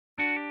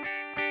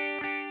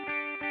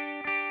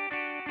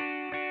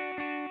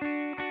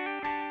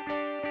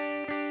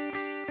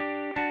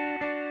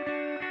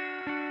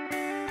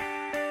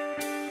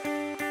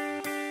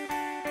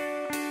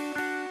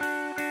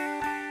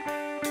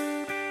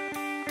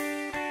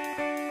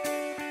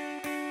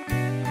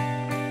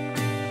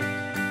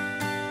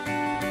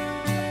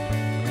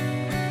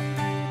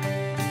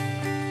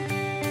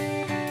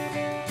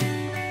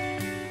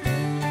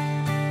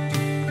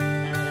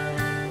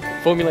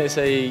Formula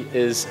SAE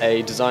is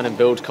a design and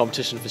build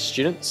competition for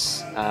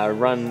students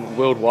run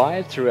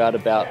worldwide throughout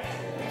about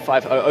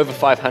over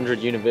 500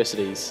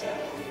 universities.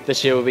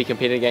 This year we'll be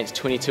competing against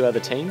 22 other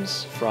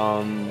teams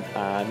from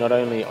not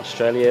only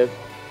Australia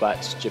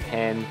but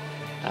Japan,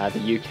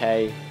 the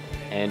UK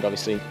and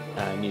obviously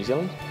New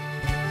Zealand.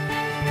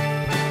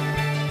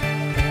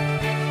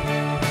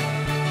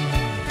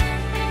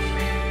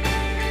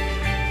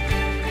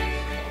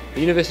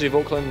 The University of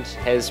Auckland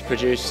has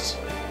produced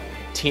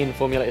 10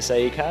 Formula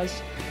SAE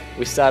cars.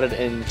 We started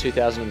in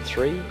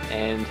 2003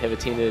 and have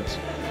attended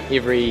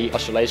every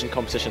Australasian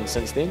competition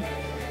since then.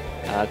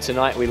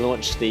 Tonight we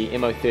launched the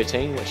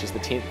MO13, which is the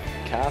 10th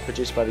car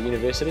produced by the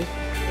university.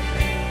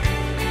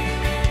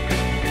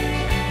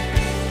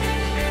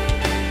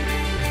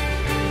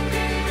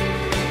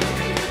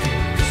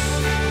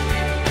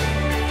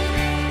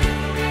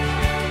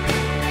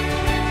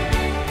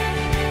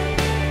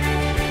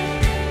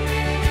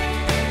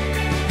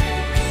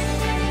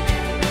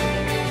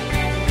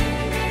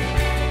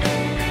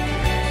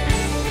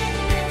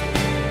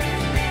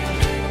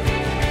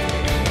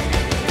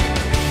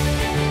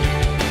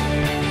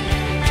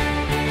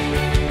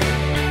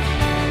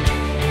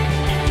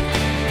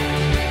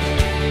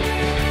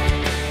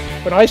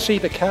 When I see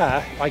the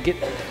car, I get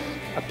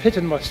a pit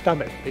in my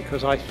stomach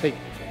because I think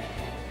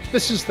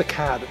this is the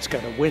car that's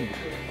going to win.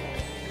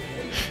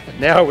 And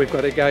now we've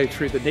got to go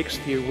through the next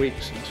few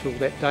weeks until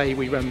that day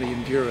we run the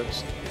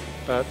endurance.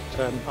 But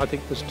I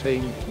think this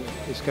team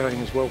is going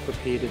as well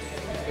prepared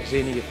as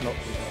any, if not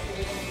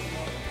better.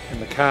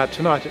 And the car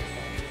tonight,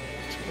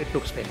 it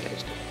looks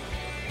fantastic.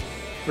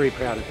 Very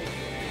proud of it.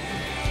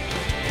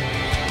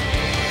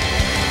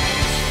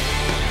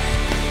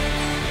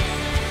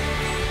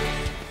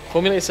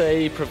 Formula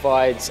SAE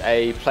provides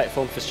a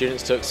platform for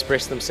students to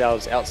express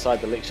themselves outside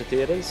the lecture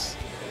theatres.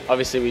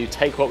 Obviously we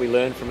take what we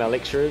learn from our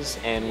lecturers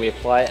and we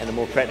apply it in a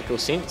more practical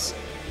sense,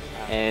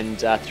 and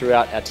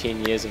throughout our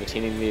 10 years of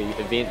attending the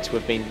event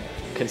we've been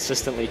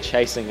consistently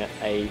chasing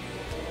a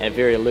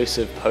very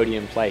elusive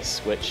podium place,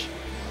 which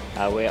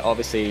we're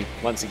obviously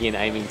once again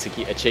aiming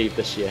to achieve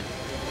this year.